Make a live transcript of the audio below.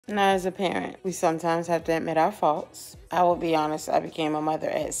Now, as a parent, we sometimes have to admit our faults. I will be honest, I became a mother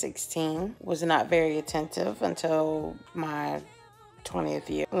at 16, was not very attentive until my 20th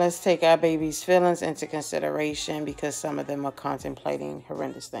year. Let's take our baby's feelings into consideration because some of them are contemplating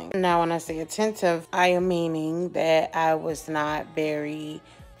horrendous things. Now, when I say attentive, I am meaning that I was not very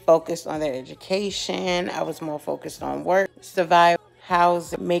focused on their education. I was more focused on work, survival,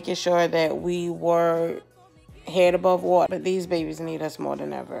 housing, making sure that we were head above water. But these babies need us more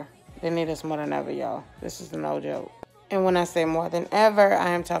than ever. They need us more than ever, y'all. This is no joke. And when I say more than ever, I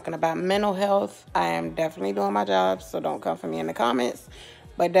am talking about mental health. I am definitely doing my job, so don't come for me in the comments.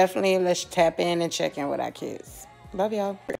 But definitely let's tap in and check in with our kids. Love y'all.